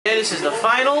Okay, this is the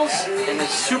finals, and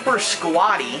it's super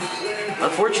squatty.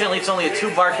 Unfortunately, it's only a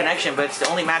 2-bar connection, but it's the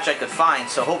only match I could find,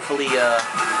 so hopefully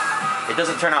it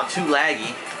doesn't turn out too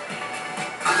laggy.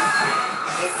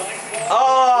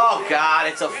 Oh, God,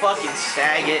 it's a fucking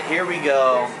Saget. Here we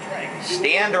go.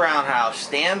 Stand roundhouse,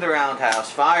 stand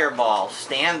roundhouse, fireball,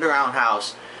 stand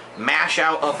roundhouse, mash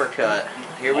out uppercut.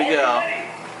 Here we go.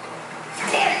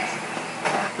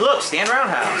 Look, stand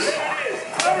roundhouse.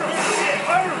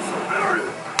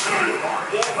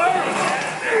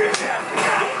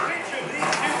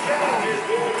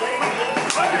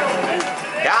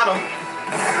 Got him.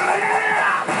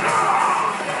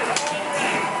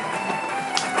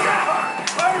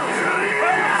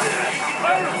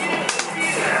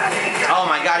 Oh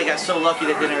my God, he got so lucky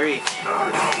that didn't reach.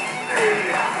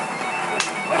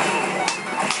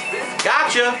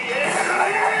 Gotcha.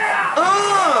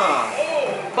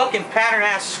 Fucking pattern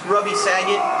ass scrubby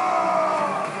Saget.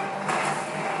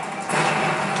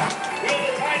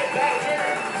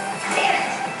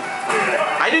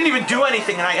 I didn't even do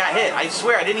anything and I got hit. I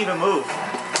swear I didn't even move.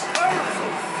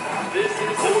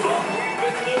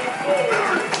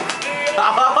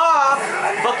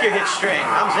 Fuck your hit string.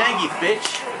 I'm Zangief,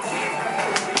 bitch.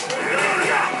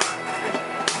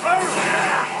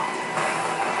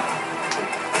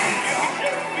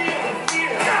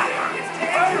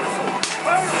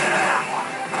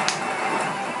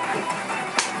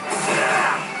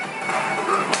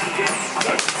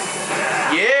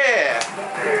 Yeah.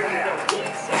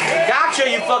 Gotcha,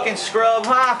 you fucking scrub.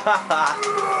 Ha ha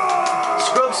ha.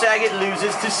 Scrub Saget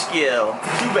loses to skill.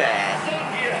 Too bad.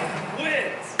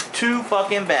 Too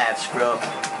fucking bad, scrub.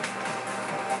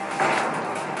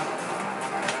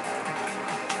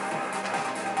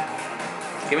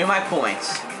 Give me my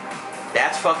points.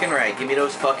 That's fucking right. Give me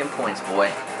those fucking points,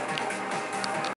 boy.